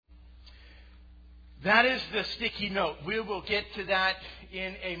That is the sticky note. We will get to that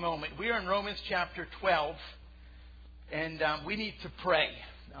in a moment. We are in Romans chapter 12, and we need to pray.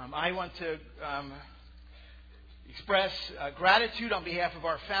 I want to express gratitude on behalf of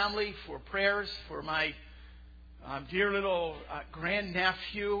our family for prayers for my dear little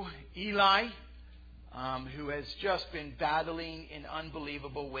grandnephew, Eli, who has just been battling in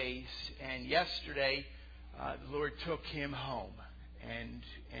unbelievable ways. And yesterday, the Lord took him home,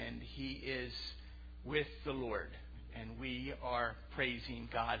 and he is with the Lord. And we are praising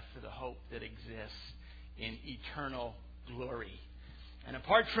God for the hope that exists in eternal glory. And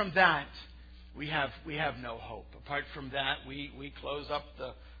apart from that, we have no hope. Apart from that, we close up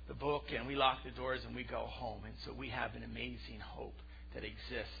the book and we lock the doors and we go home. And so we have an amazing hope that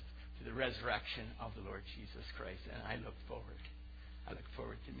exists through the resurrection of the Lord Jesus Christ. And I look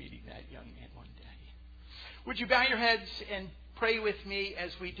forward to meeting that young man one day. Would you bow your heads and pray with me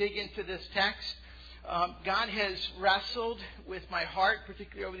as we dig into this text? God has wrestled with my heart,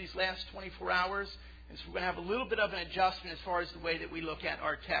 particularly over these last 24 hours. And so we're going to have a little bit of an adjustment as far as the way that we look at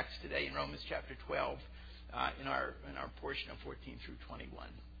our text today in Romans chapter 12, in our portion of 14 through 21.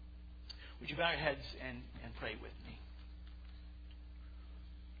 Would you bow your heads and pray with me?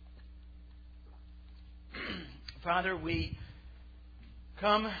 Father, we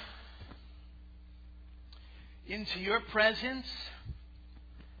come into your presence,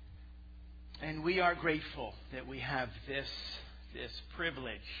 and we are grateful that we have this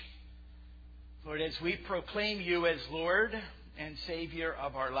privilege. Lord, as we proclaim you as Lord and Savior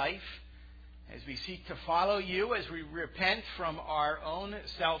of our life, as we seek to follow you, as we repent from our own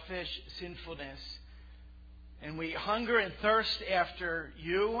selfish sinfulness, and we hunger and thirst after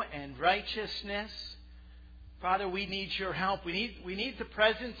you and righteousness, Father, we need your help. We need the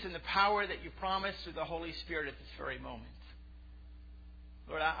presence and the power that you promise through the Holy Spirit at this very moment.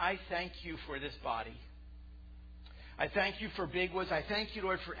 Lord, I thank you for this body. I thank you for Big Woods. I thank you,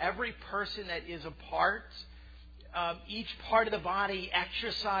 Lord, for every person that is a part, each part of the body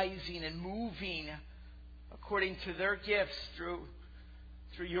exercising and moving according to their gifts through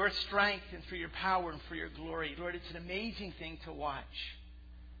your strength and through your power and for your glory. Lord, it's an amazing thing to watch.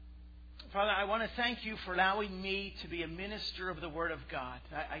 Father, I want to thank you for allowing me to be a minister of the Word of God.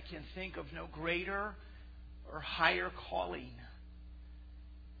 I can think of no greater or higher calling.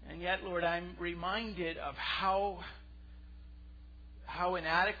 And yet, Lord, I'm reminded of how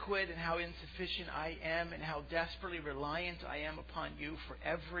inadequate and how insufficient I am and how desperately reliant I am upon you for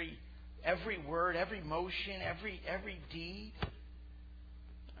every word, every motion, every deed.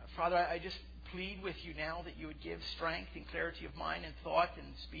 Father, I just plead with you now that you would give strength and clarity of mind and thought and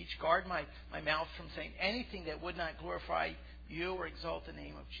speech. Guard my mouth from saying anything that would not glorify you or exalt the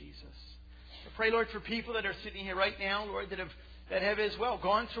name of Jesus. I pray, Lord, for people that are sitting here right now, Lord, that have as well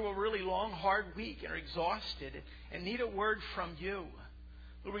gone through a really long, hard week and are exhausted and need a word from you.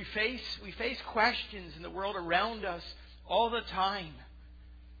 Lord, we face questions in the world around us all the time.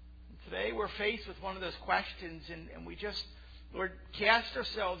 And today we're faced with one of those questions, and we just, Lord, cast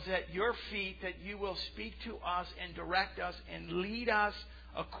ourselves at your feet that you will speak to us and direct us and lead us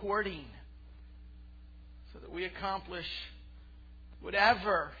according, so that we accomplish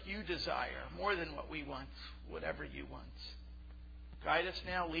whatever you desire, more than what we want, whatever you want. Guide us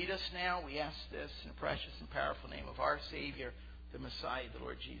now, lead us now. We ask this in the precious and powerful name of our Savior, the Messiah, the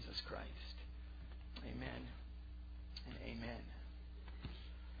Lord Jesus Christ. Amen and amen.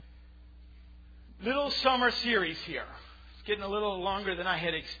 Little summer series here. It's getting a little longer than I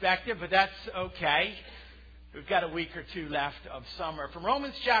had expected, but that's okay. We've got a week or two left of summer. From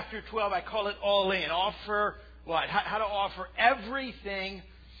Romans chapter 12, I call it all in. Offer what? How to offer everything.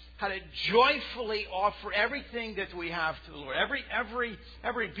 How to joyfully offer everything that we have to the Lord.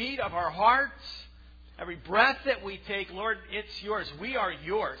 Every beat of our hearts, every breath that we take, Lord, it's yours. We are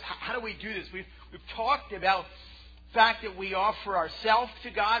yours. How do we do this? We've talked about the fact that we offer ourselves to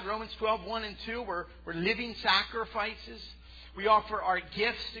God. Romans 12, 1 and 2, we're living sacrifices. We offer our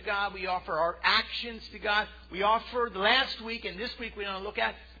gifts to God. We offer our actions to God. We offer, the last week and this week we're going to look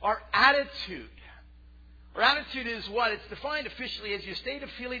at our attitude. Our attitude is what? It's defined officially as your state of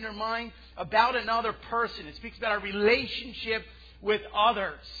feeling or mind about another person. It speaks about our relationship with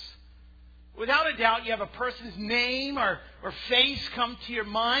others. Without a doubt, you have a person's name or face come to your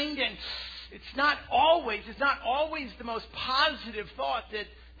mind, and it's not always the most positive thought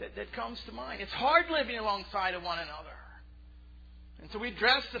that comes to mind. It's hard living alongside of one another. And so we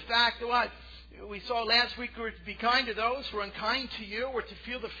address the fact that what we saw last week, we're to be kind to those who are unkind to you. We're to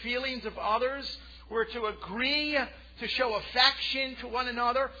feel the feelings of others. We're to agree to show affection to one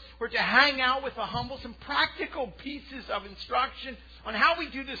another. We're to hang out with the humble. Some practical pieces of instruction on how we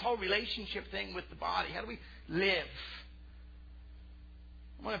do this whole relationship thing with the body. How do we live?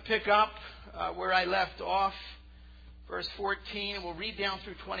 I want to pick up where I left off, verse 14, and we'll read down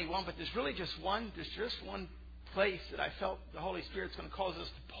through 21. But there's really just one place that I felt the Holy Spirit's going to cause us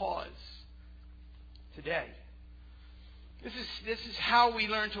to pause today. This is how we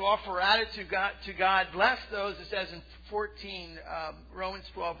learn to offer attitude to God. Bless those, it says in 14, Romans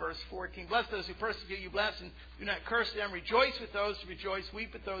 12, verse 14. Bless those who persecute you, bless and do not curse them. Rejoice with those who rejoice,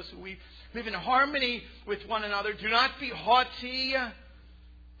 weep with those who weep. Live in harmony with one another. Do not be haughty,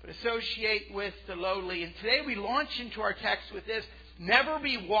 but associate with the lowly. And today we launch into our text with this: never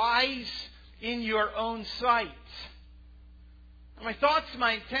be wise in your own sight. And my thoughts,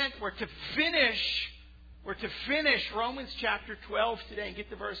 my intent were to finish Romans chapter 12 today and get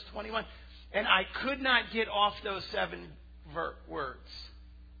to verse 21. And I could not get off those 7 words.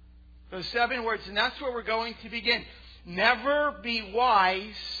 Those 7 words. And that's where we're going to begin. Never be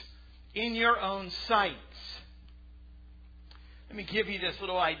wise in your own sight. Let me give you this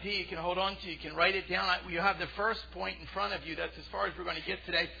little idea you can hold on to. You can write it down. You have the first point in front of you. That's as far as we're going to get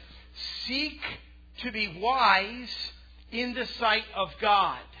today. Seek to be wise in the sight of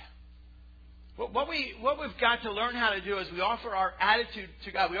God. What we've got to learn how to do is we offer our attitude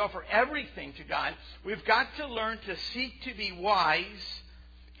to God. We offer everything to God. We've got to learn to seek to be wise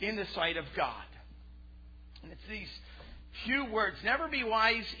in the sight of God. And it's these few words. Never be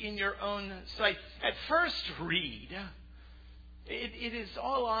wise in your own sight. At first read, it is,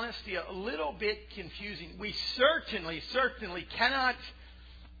 all honesty, a little bit confusing. We certainly cannot,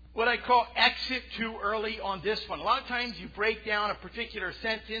 what I call, exit too early on this one. A lot of times you break down a particular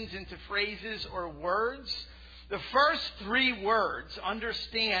sentence into phrases or words. The first 3 words,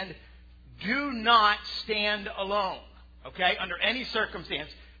 understand, do not stand alone. Okay? Under any circumstance,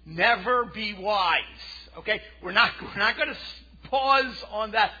 never be wise. Okay? We're not going to pause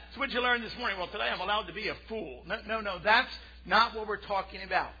on that. So what did you learn this morning? Well, today I'm allowed to be a fool. No, that's not what we're talking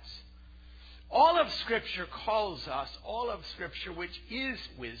about. All of Scripture calls us, all of Scripture, which is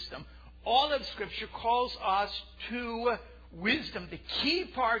wisdom, all of Scripture calls us to wisdom. The key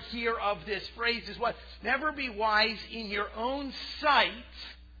part here of this phrase is what? Never be wise in your own sight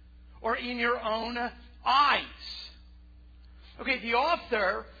or in your own eyes. Okay, the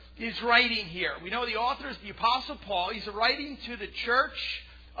author is writing here. We know the author is the Apostle Paul. He's writing to the church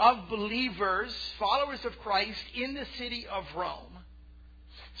of believers, followers of Christ, in the city of Rome.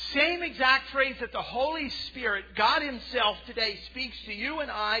 Same exact phrase that the Holy Spirit, God Himself, today speaks to you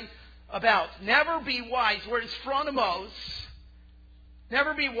and I about. Never be wise. Word is phronimos.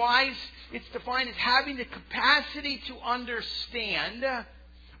 Never be wise. It's defined as having the capacity to understand,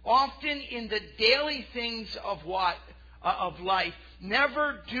 often in the daily things of life.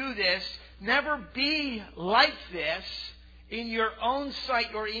 Never do this. Never be like this in your own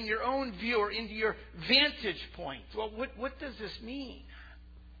sight or in your own view or into your vantage point. Well, what does this mean?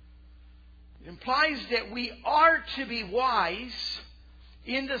 It implies that we are to be wise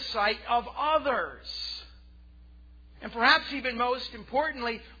in the sight of others. And perhaps even most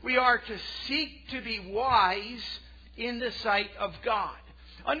importantly, we are to seek to be wise in the sight of God.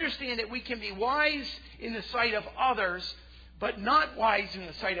 Understand that we can be wise in the sight of others, but not wise in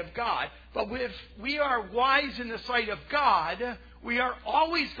the sight of God. But if we are wise in the sight of God, we are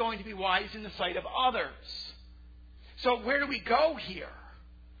always going to be wise in the sight of others. So where do we go here?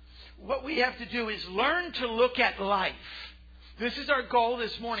 What we have to do is learn to look at life. This is our goal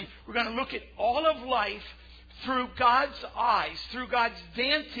this morning. We're going to look at all of life through God's eyes, through God's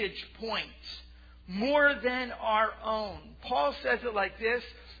vantage point, more than our own. Paul says it like this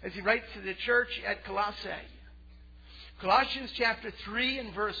as he writes to the church at Colossae. Colossians chapter 3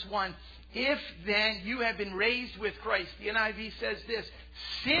 and verse 1. If then you have been raised with Christ. The NIV says this.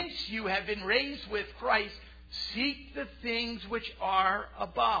 Since you have been raised with Christ, seek the things which are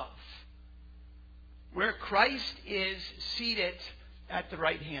above, where Christ is seated at the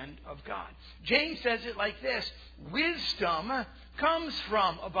right hand of God. James says it like this. Wisdom comes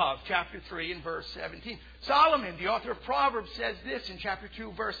from above. Chapter 3 and verse 17. Solomon, the author of Proverbs, says this in chapter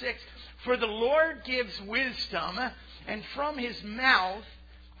 2, verse 6. For the Lord gives wisdom, and from His mouth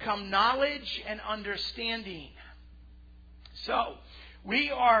come knowledge and understanding. So,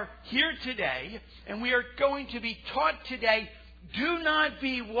 we are here today, and we are going to be taught today, do not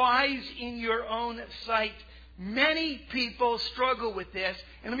be wise in your own sight. Many people struggle with this.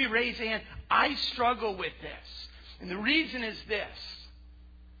 And let me raise a hand. I struggle with this. And the reason is this.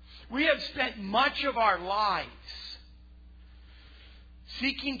 We have spent much of our lives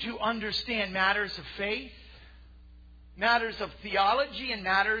seeking to understand matters of faith, matters of theology, and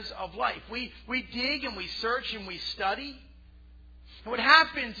matters of life. We dig and we search and we study. And what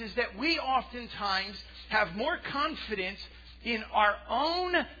happens is that we oftentimes have more confidence in our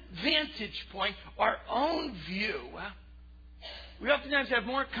own vantage point, our own view. We oftentimes have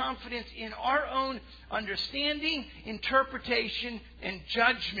more confidence in our own understanding, interpretation, and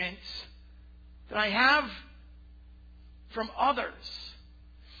judgments than I have from others.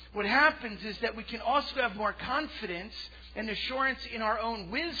 What happens is that we can also have more confidence and assurance in our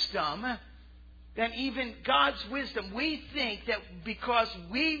own wisdom than even God's wisdom. We think that because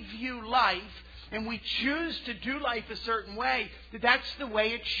we view life and we choose to do life a certain way, that that's the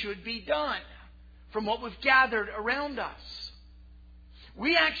way it should be done from what we've gathered around us.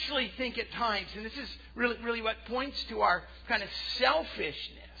 We actually think at times, and this is really what points to our kind of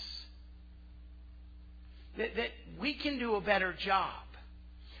selfishness, that we can do a better job.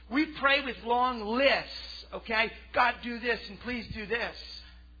 We pray with long lists, okay? God, do this and please do this.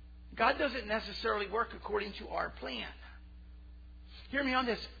 God doesn't necessarily work according to our plan. Hear me on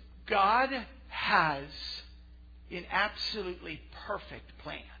this. God has an absolutely perfect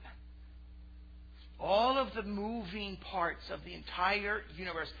plan. All of the moving parts of the entire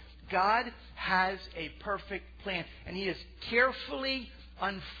universe, God has a perfect plan. And He is carefully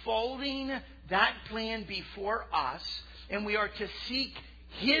unfolding that plan before us. And we are to seek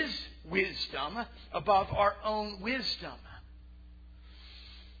His wisdom above our own wisdom.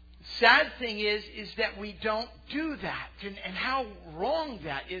 Sad thing is that we don't do that. And how wrong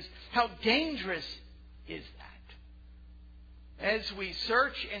that is. How dangerous is that. As we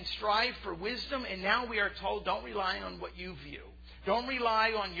search and strive for wisdom, and now we are told, don't rely on what you view. Don't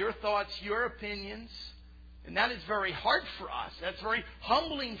rely on your thoughts, your opinions. And that is very hard for us. That's very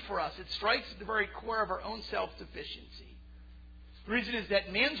humbling for us. It strikes at the very core of our own self-sufficiency. The reason is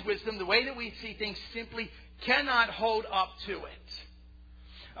that man's wisdom, the way that we see things, simply cannot hold up to it.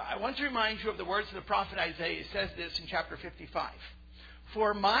 I want to remind you of the words of the prophet Isaiah. It says this in chapter 55.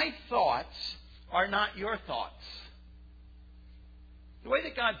 For my thoughts are not your thoughts. The way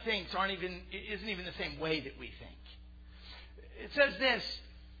that God thinks isn't even the same way that we think. It says this,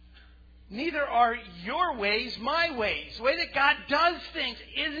 neither are your ways my ways. The way that God does things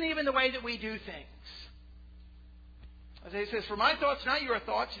isn't even the way that we do things. Isaiah says, for my thoughts, not your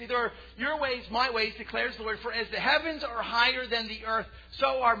thoughts, neither are your ways my ways, declares the Lord. For as the heavens are higher than the earth,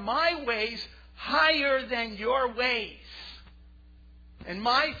 so are my ways higher than your ways, and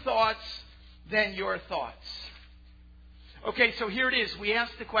my thoughts than your thoughts. Okay, so here it is. We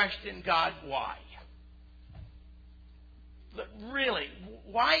ask the question, God, why? Really,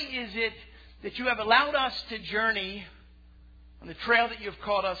 why is it that you have allowed us to journey on the trail that you've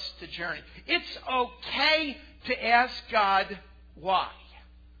called us to journey? It's okay to ask God why.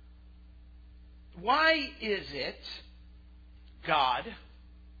 Why is it, God,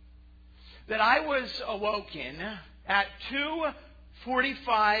 that I was awoken at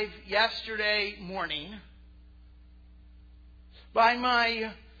 2:45 yesterday morning by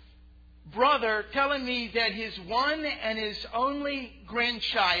my brother telling me that his one and his only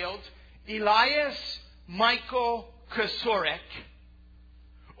grandchild, Elias Michael Kosorek,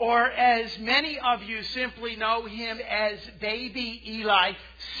 or as many of you simply know him as Baby Eli,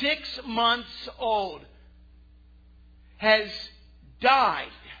 6 months old, has died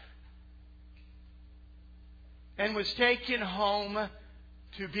and was taken home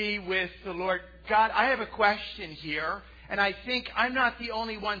to be with the Lord. God, I have a question here. And I think I'm not the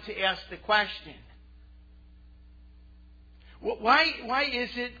only one to ask the question. Why is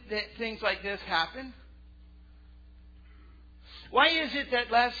it that things like this happen? Why is it that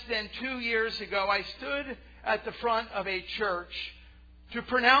less than 2 years ago I stood at the front of a church to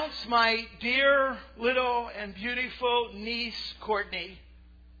pronounce my dear little and beautiful niece Courtney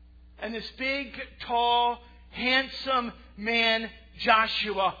and this big, tall, handsome man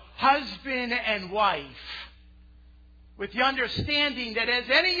Joshua, husband and wife, with the understanding that as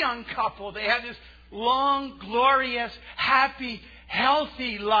any young couple, they have this long, glorious, happy,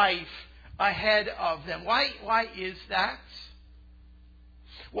 healthy life ahead of them. Why is that?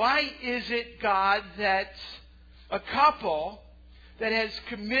 Why is it, God, that a couple that has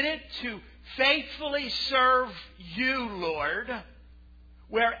committed to faithfully serve you, Lord,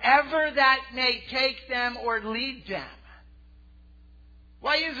 wherever that may take them or lead them,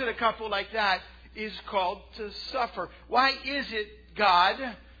 why is it a couple like that is called to suffer? Why is it, God,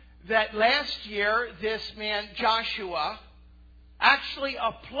 that last year this man Joshua actually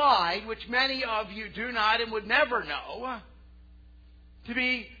applied, which many of you do not and would never know, to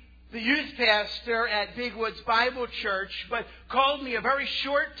be the youth pastor at Big Woods Bible Church, but called me a very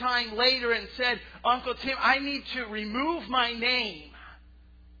short time later and said, Uncle Tim, I need to remove my name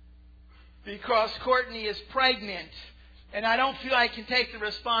because Courtney is pregnant And I don't feel I can take the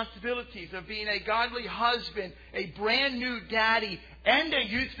responsibilities of being a godly husband, a brand new daddy, and a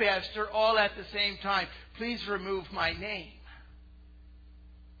youth pastor all at the same time. Please remove my name.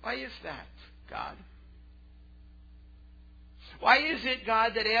 Why is that, God? Why is it,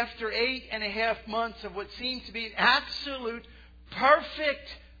 God, that after 8.5 months of what seemed to be an absolute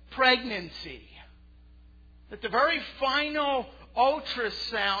perfect pregnancy, that the very final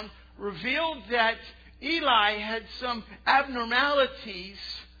ultrasound revealed that Eli had some abnormalities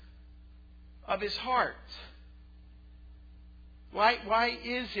of his heart? Why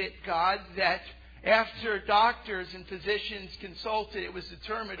is it, God, that after doctors and physicians consulted, it was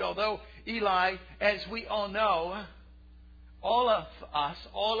determined, although Eli, as we all know, all of us,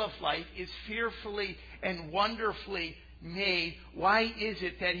 all of life is fearfully and wonderfully made, why is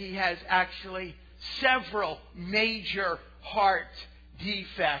it that he has actually several major heart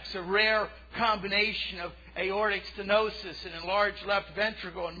defects, a rare combination of aortic stenosis and enlarged left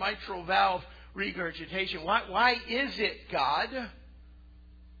ventricle and mitral valve regurgitation? Why is it, God?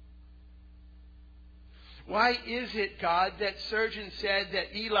 Why is it, God, that surgeons said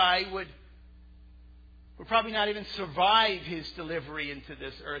that Eli would probably not even survive his delivery into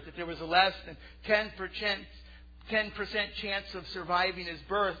this earth, that there was a less than 10% chance of surviving his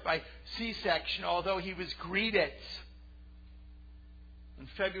birth by C-section, although he was greeted on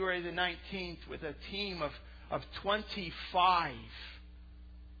February the 19th with a team of 25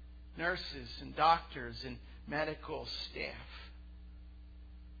 nurses and doctors and medical staff?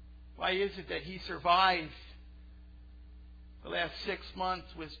 Why is it that he survived the last 6 months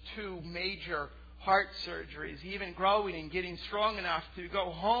with 2 major heart surgeries, even growing and getting strong enough to go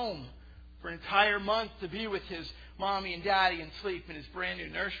home for an entire month to be with his mommy and daddy and sleep in his brand new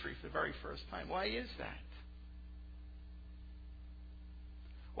nursery for the very first time? Why is that?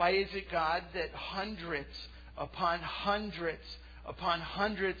 Why is it, God, that hundreds upon hundreds upon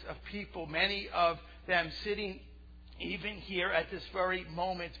hundreds of people, many of them sitting even here at this very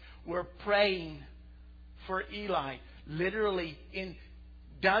moment, were praying for Eli, literally in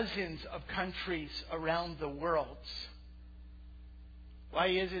dozens of countries around the world? Why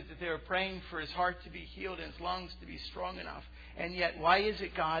is it that they were praying for his heart to be healed and his lungs to be strong enough? And yet, why is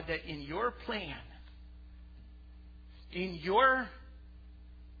it, God, that in your plan, in your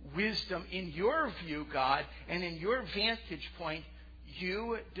wisdom, in your view, God, and in your vantage point,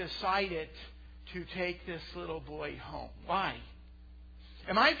 you decided to take this little boy home? Why?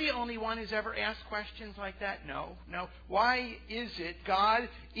 Am I the only one who's ever asked questions like that? No. Why is it, God,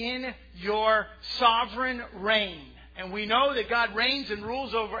 in your sovereign reign, and we know that God reigns and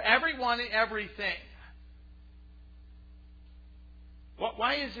rules over everyone and everything,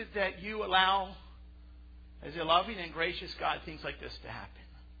 why is it that you allow, as a loving and gracious God, things like this to happen?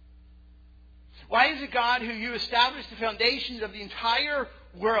 Why is it, God, who you established the foundations of the entire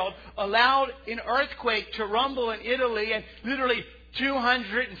world, allowed an earthquake to rumble in Italy, and literally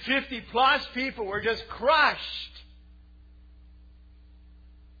 250 plus people were just crushed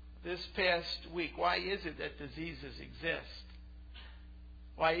this past week? Why is it that diseases exist?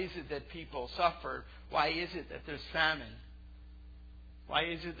 Why is it that people suffer? Why is it that there's famine? Why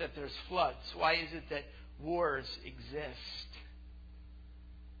is it that there's floods? Why is it that wars exist?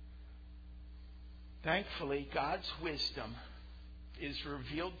 Thankfully, God's wisdom is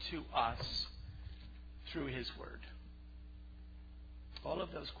revealed to us through His Word. All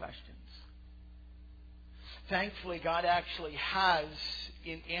of those questions. Thankfully, God actually has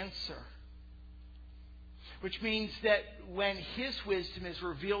an answer. Which means that when His wisdom is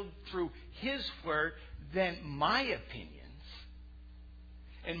revealed through His Word, then my opinions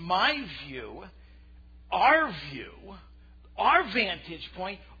and my view, our vantage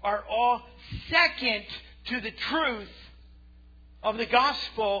point, are all second to the truth of the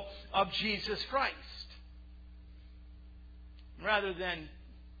gospel of Jesus Christ. Rather than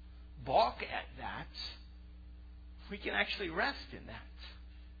balk at that, we can actually rest in that.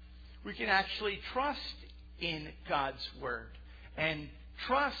 We can actually trust in God's Word and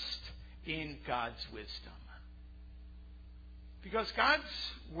trust in God's wisdom. Because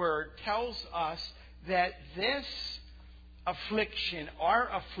God's Word tells us that this affliction, our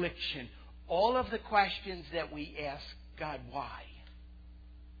affliction, all of the questions that we ask God, why?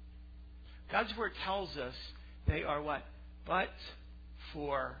 God's Word tells us they are what? But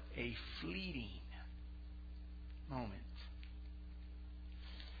for a fleeting moment.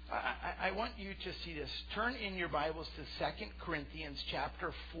 I want you to see this. Turn in your Bibles to 2 Corinthians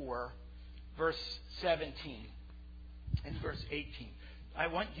chapter 4, verse 17 and verse 18. I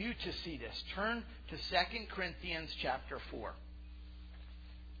want you to see this. Turn to 2 Corinthians chapter 4.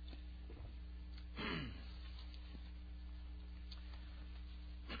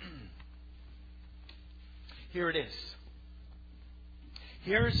 Here it is.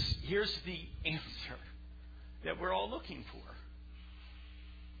 Here's the answer that we're all looking for.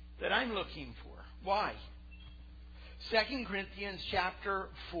 That I'm looking for. Why? 2 Corinthians chapter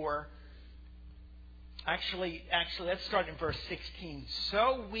 4. Actually, let's start in verse 16.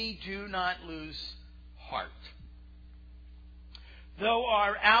 So we do not lose heart. Though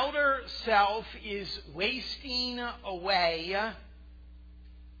our outer self is wasting away,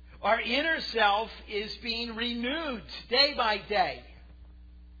 our inner self is being renewed day by day.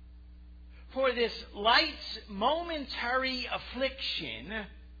 For this light momentary affliction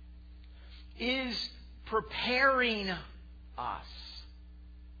is preparing us.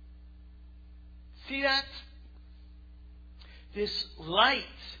 See that? This light.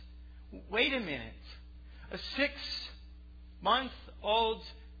 Wait a minute. A 6-month-old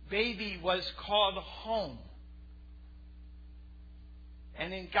baby was called home.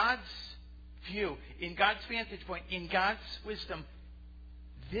 And in God's view, in God's vantage point, in God's wisdom,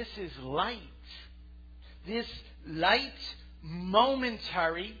 this is light. This light,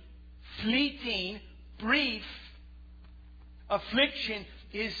 momentary, fleeting, brief affliction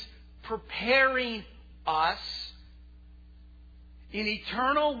is preparing us in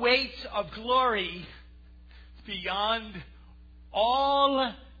eternal weights of glory beyond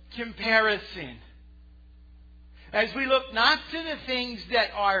all comparison. As we look not to the things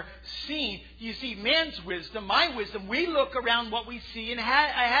that are seen, you see, man's wisdom, my wisdom, we look around what we see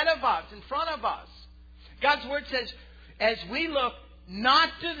ahead of us, in front of us. God's Word says, as we look not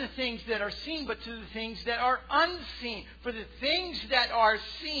to the things that are seen, but to the things that are unseen. For the things that are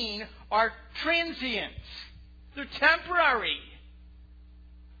seen are transient. They're temporary.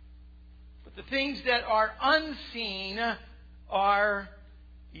 But the things that are unseen are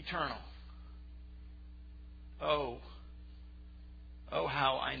eternal. Oh,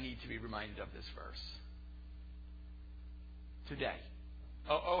 how I need to be reminded of this verse today.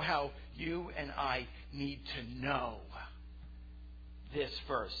 Oh, how you and I need to know this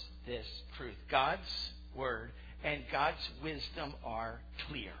verse, this truth. God's Word and God's wisdom are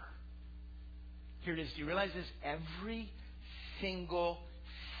clear. Here it is. Do you realize this? Every single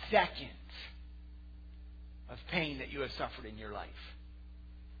second of pain that you have suffered in your life,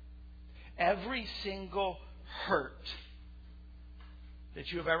 every single hurt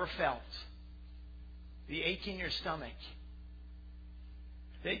that you have ever felt, the ache in your stomach,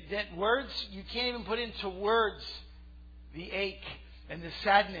 that words, you can't even put into words the ache and the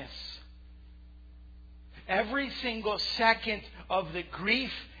sadness. Every single second of the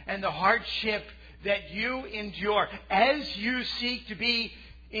grief and the hardship that you endure as you seek to be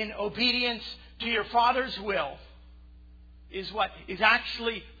in obedience to your Father's will is what? Is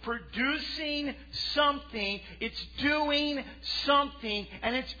actually producing something. It's doing something.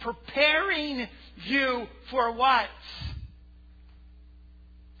 And it's preparing you for what?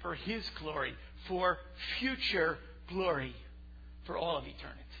 For His glory. For future glory. For all of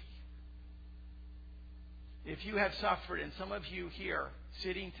eternity. If you have suffered, and some of you here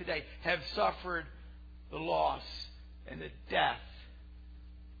sitting today have suffered the loss and the death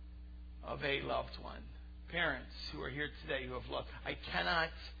of a loved one, parents who are here today who have lost, I cannot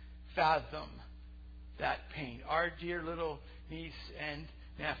fathom that pain. Our dear little niece and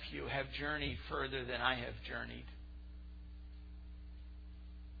nephew have journeyed further than I have journeyed.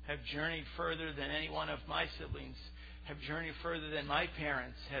 Have journeyed further than any one of my siblings. Have journeyed further than my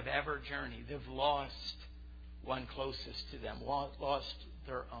parents have ever journeyed. They've lost one closest to them, lost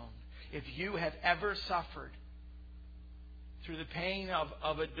their own. If you have ever suffered through the pain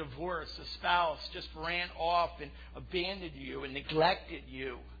of a divorce, a spouse just ran off and abandoned you and neglected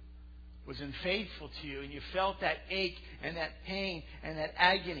you, was unfaithful to you, and you felt that ache and that pain and that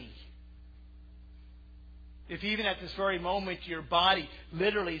agony. If even at this very moment your body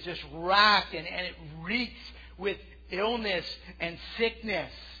literally is just racked and it reeks with illness and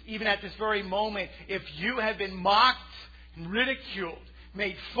sickness, even at this very moment, if you have been mocked and ridiculed,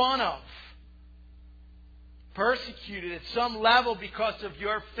 made fun of, persecuted at some level because of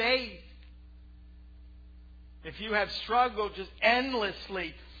your faith, if you have struggled just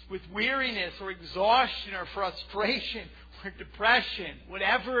endlessly with weariness or exhaustion or frustration or depression,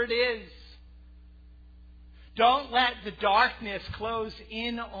 whatever it is, don't let the darkness close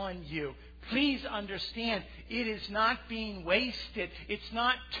in on you. Please understand, it is not being wasted. It's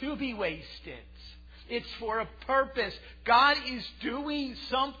not to be wasted. It's for a purpose. God is doing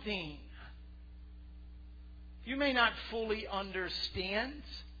something. You may not fully understand,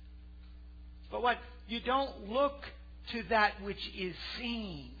 but what? You don't look to that which is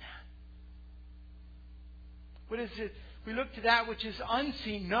seen. What is it? We look to that which is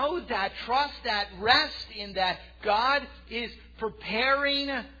unseen. Know that, trust that, rest in that. God is preparing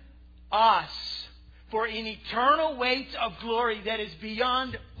us for an eternal weight of glory that is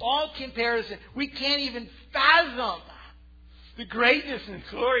beyond all comparison. We can't even fathom the greatness and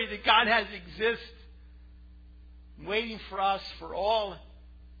glory that God has exist, waiting for us for all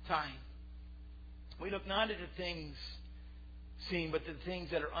time. We look not at the things seen, but the things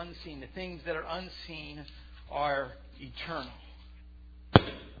that are unseen. The things that are unseen are eternal.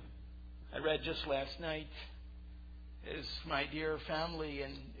 I read just last night as my dear family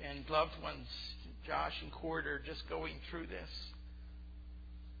and loved ones, Josh and Cord, are just going through this.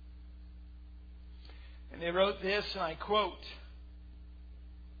 And they wrote this, and I quote,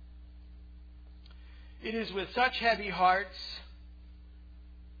 "It is with such heavy hearts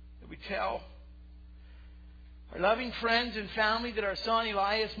that we tell our loving friends and family that our son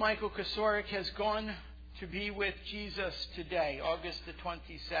Elias Michael Kosarik has gone to be with Jesus today, August the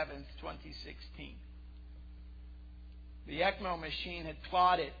 27th, 2016. The ECMO machine had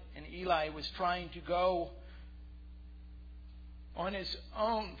plotted, and Eli was trying to go on his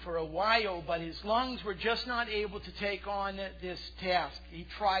own for a while, but his lungs were just not able to take on this task. He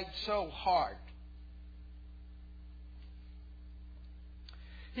tried so hard.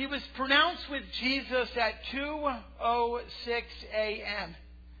 He was pronounced with Jesus at 2:06 a.m.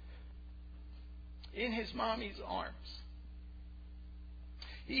 in his mommy's arms.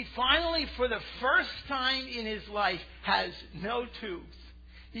 He finally, for the first time in his life, has no tubes.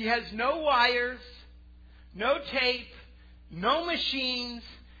 He has no wires, no tape, no machines,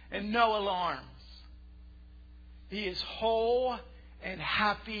 and no alarms. He is whole and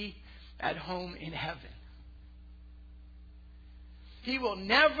happy at home in heaven. He will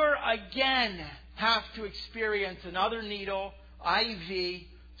never again have to experience another needle, IV,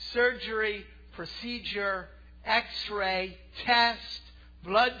 surgery, procedure, X-ray, test,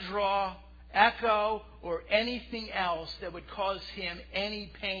 blood draw, echo, or anything else that would cause him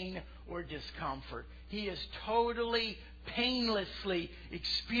any pain or discomfort. He is totally, painlessly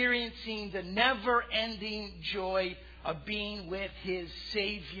experiencing the never-ending joy of being with his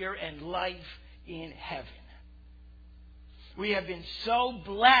Savior and life in heaven. We have been so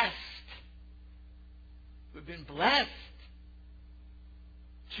blessed. We've been blessed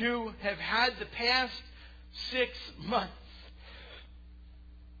to have had the past 6 months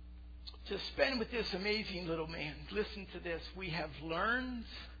to spend with this amazing little man. Listen to this. We have learned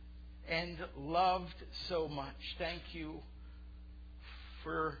and loved so much. Thank you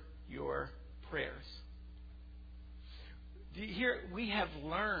for your prayers. Do you hear? We have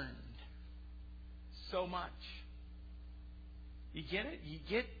learned so much. You get it?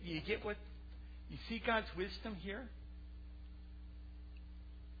 You get what? You see God's wisdom here?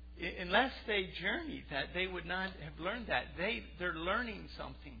 Unless they journeyed that, they would not have learned that. They're learning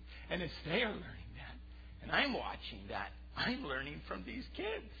something. And as they are learning that, and I'm watching that, I'm learning from these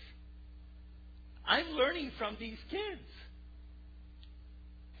kids. I'm learning from these kids.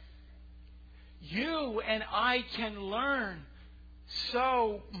 You and I can learn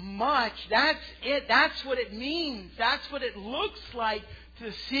so much. That's it. That's what it means. That's what it looks like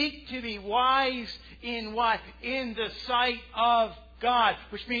to seek to be wise in what? In the sight of God.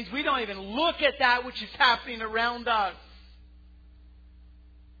 Which means we don't even look at that which is happening around us.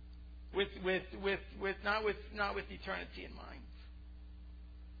 Not with eternity in mind.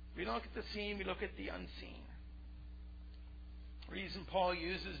 We don't look at the seen, we look at the unseen. The reason Paul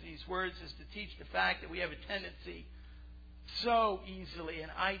uses these words is to teach the fact that we have a tendency so easily,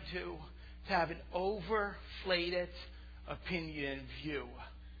 and I do, to have an overflated opinion and view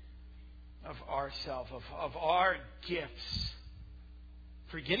of ourselves, of our gifts.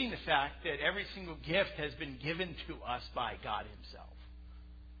 Forgetting the fact that every single gift has been given to us by God Himself.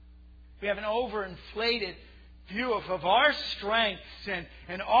 We have an overinflated view of our strengths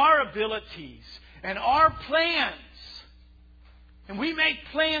and our abilities and our plans. And we make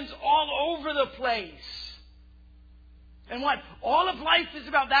plans all over the place. And what? All of life is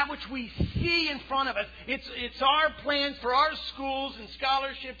about that which we see in front of us. It's our plans for our schools and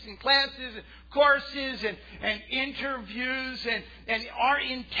scholarships and classes and courses and interviews and our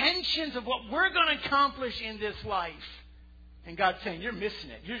intentions of what we're going to accomplish in this life. And God's saying, you're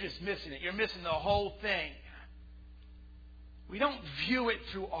missing it. You're just missing it. You're missing the whole thing. We don't view it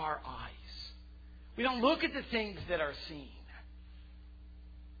through our eyes. We don't look at the things that are seen.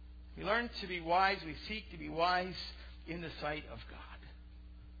 We learn to be wise. We seek to be wise in the sight of God.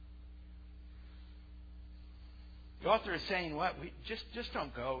 The author is saying, what? Just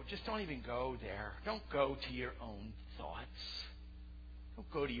don't go. Just don't even go there. Don't go to your own thoughts. Don't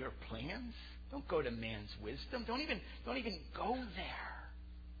go to your plans. Don't go to man's wisdom. Don't even go there.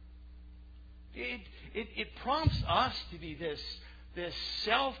 It prompts us to be this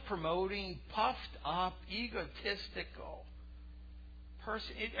self-promoting, puffed up, egotistical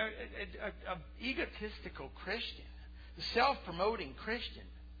person, an egotistical Christian, the self-promoting Christian,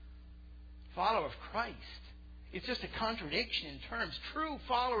 follower of Christ. It's just a contradiction in terms. True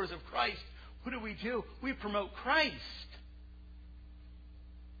followers of Christ, what do? We promote Christ.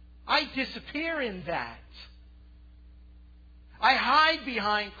 I disappear in that. I hide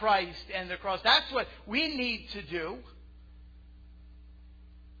behind Christ and the cross. That's what we need to do.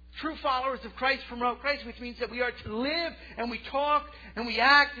 True followers of Christ promote Christ, which means that we are to live and we talk and we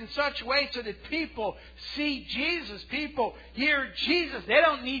act in such a way so that people see Jesus. People hear Jesus. They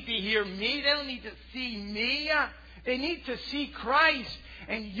don't need to hear me. They don't need to see me. They need to see Christ.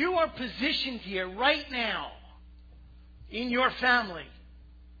 And you are positioned here right now in your family,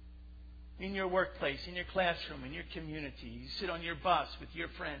 in your workplace, in your classroom, in your community. You sit on your bus with your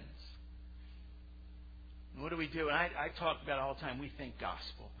friends. And what do? And I talk about it all the time. We think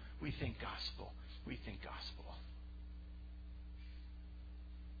gospel. We think gospel. We think gospel.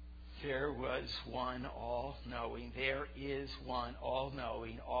 There was one all-knowing. There is one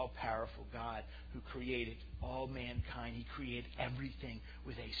all-knowing, all-powerful God who created all mankind. He created everything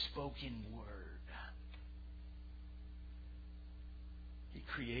with a spoken word. He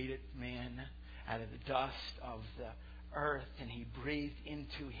created man out of the dust of the earth, and He breathed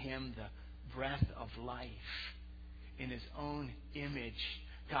into him the breath of life. In His own image,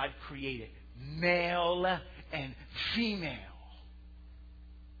 God created male and female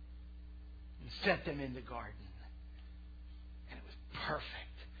and set them in the garden. And it was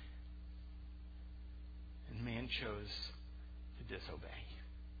perfect. And man chose to disobey.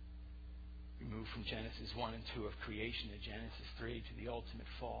 We move from Genesis 1 and 2 of creation to Genesis 3 to the ultimate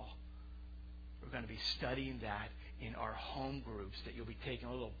fall. We're going to be studying that in our home groups, that you'll be taking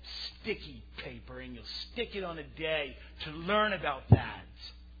a little sticky paper and you'll stick it on a day to learn about that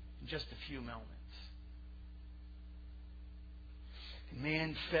in just a few moments.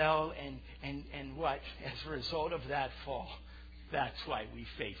 Man fell and what? As a result of that fall, that's why we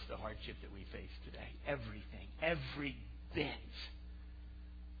face the hardship that we face today. Everything, every bit.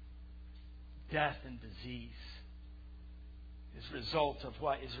 Death and disease is a result of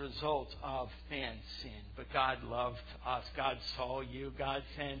what? Is a result of man's sin. But God loved us. God saw you. God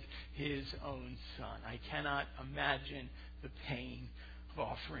sent His own Son. I cannot imagine the pain of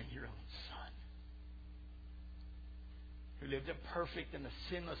offering your own Son, who lived a perfect and a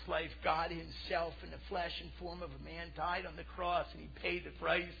sinless life. God Himself in the flesh and form of a man died on the cross, and He paid the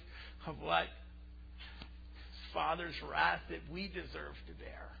price of what? His Father's wrath that we deserve to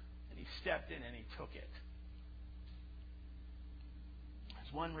bear. And He stepped in and He took it.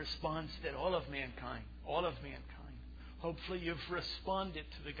 There's one response that all of mankind, hopefully you've responded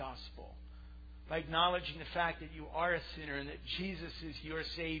to the gospel by acknowledging the fact that you are a sinner and that Jesus is your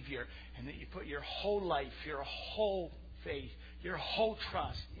Savior, and that you put your whole life, your whole faith, your whole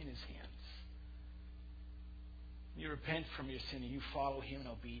trust in His hands. You repent from your sin and you follow Him in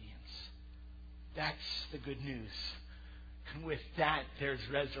obedience. That's the good news. And with that, there's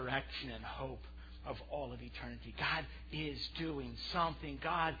resurrection and hope of all of eternity. God is doing something.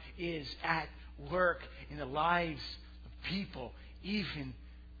 God is at work in the lives of people, even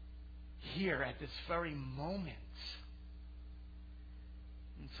here at this very moment.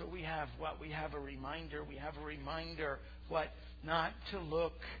 And so we have what? We have a reminder. We have a reminder, what? Not to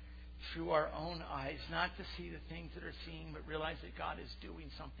look through our own eyes, not to see the things that are seen, but realize that God is doing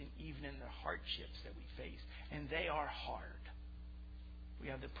something even in the hardships that we face. And they are hard. We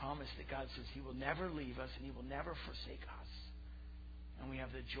have the promise that God says He will never leave us and He will never forsake us. And we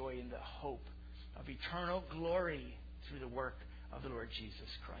have the joy and the hope of eternal glory through the work of the Lord Jesus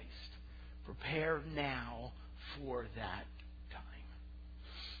Christ. Prepare now for that time.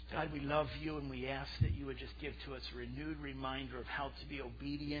 God, we love You, and we ask that You would just give to us a renewed reminder of how to be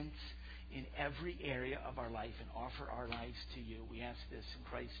obedient in every area of our life and offer our lives to You. We ask this in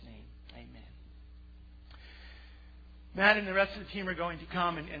Christ's name. Amen. Matt and the rest of the team are going to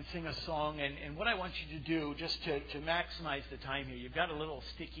come and sing a song. And what I want you to do, just to maximize the time here, you've got a little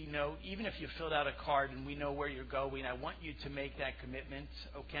sticky note. Even if you filled out a card and we know where you're going, I want you to make that commitment,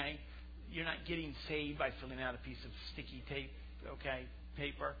 okay? You're not getting saved by filling out a piece of sticky tape, okay,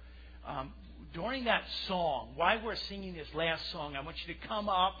 paper. During that song, while we're singing this last song, I want you to come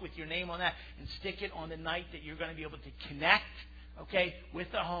up with your name on that and stick it on the night that you're going to be able to connect, okay, with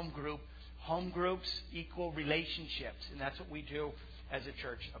the home group. Home groups equal relationships, and that's what we do as a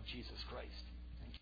church of Jesus Christ.